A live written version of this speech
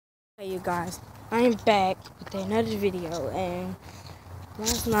Hey you guys, I am back with another video, and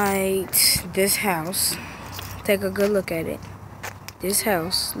last night this house, take a good look at it. This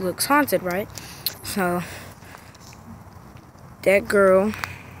house looks haunted, right? So that girl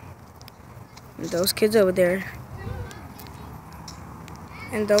and those kids over there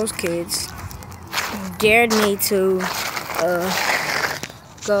and those kids dared me to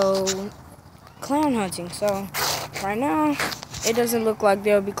go clown hunting. So right now it doesn't look like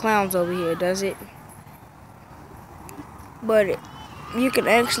there'll be clowns over here, does it? But you can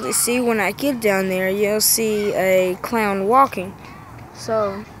actually see when I get down there, you'll see a clown walking.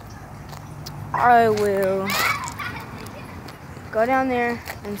 So I will go down there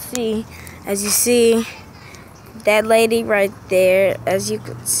and see. As you see, that lady right there, as you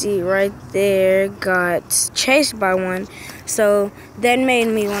can see right there, got chased by one. So that made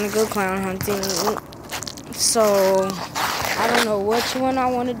me want to go clown hunting. So I don't know which one I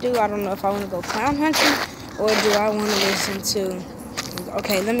want to do. I don't know if I want to go clown hunting or do I want to listen to...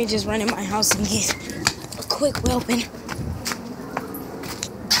 Okay, let me just run in my house and get a quick whelping.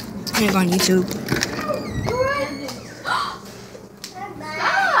 Here on YouTube.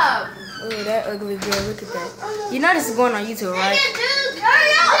 Stop! Oh, that ugly girl, look at that. You know this is going on YouTube, right?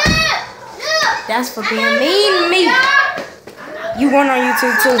 That's for being mean to me. You going on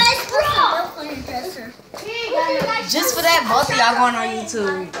YouTube too. Just for that, both of y'all going on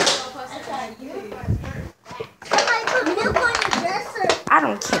YouTube. I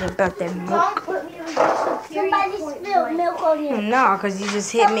don't care about that milk. Somebody spilled milk on you. No, because you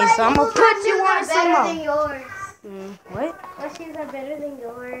just hit me, so I'm going to put you on some more. Than yours. What? My shoes are better than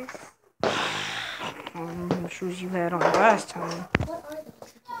yours. The shoes you had on last time.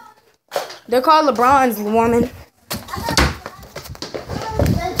 They're called LeBron's, woman.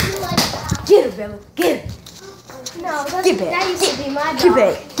 Get it, Bella. Get it. No, Get back. that used to be my dog. Get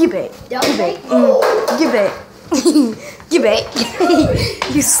back. Get back. Get back. Get back. Get back.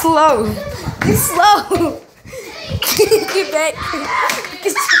 You slow. You slow. Get back.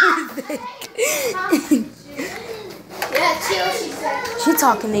 Get back. Yeah, chill, she said. She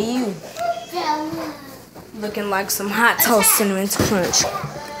talking to you. Yeah. Looking like some hot toast cinnamon crunch.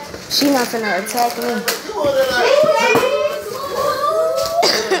 She not gonna attack me.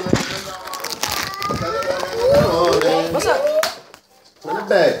 What's up? Put it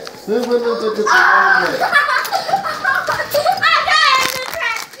back. Man,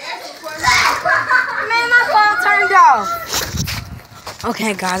 my phone turned off.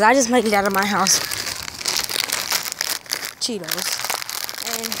 Okay, guys, I just made it out of my house. Cheetos.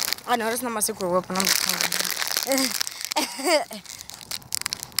 And I know that's not my secret weapon. I'm just telling you.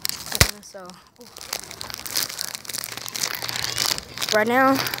 So, right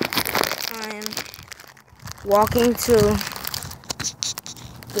now, I'm walking to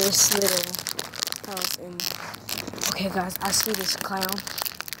this little house. And okay, guys, I see this clown.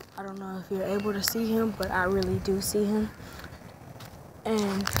 I don't know if you're able to see him, but I really do see him.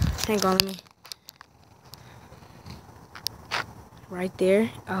 And hang on, let me. Right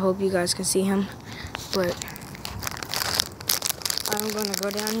there. I hope you guys can see him. But I'm gonna go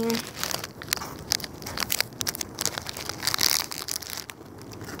down here.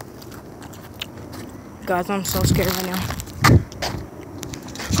 Guys, I'm so scared right now.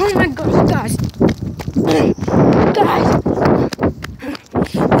 Oh my gosh, guys. Guys.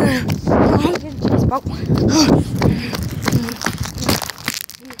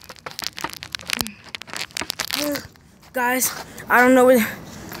 Guys, I don't know where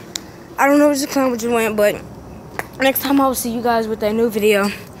the clown just went, but next time I will see you guys with a new video.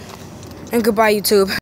 And goodbye, YouTube.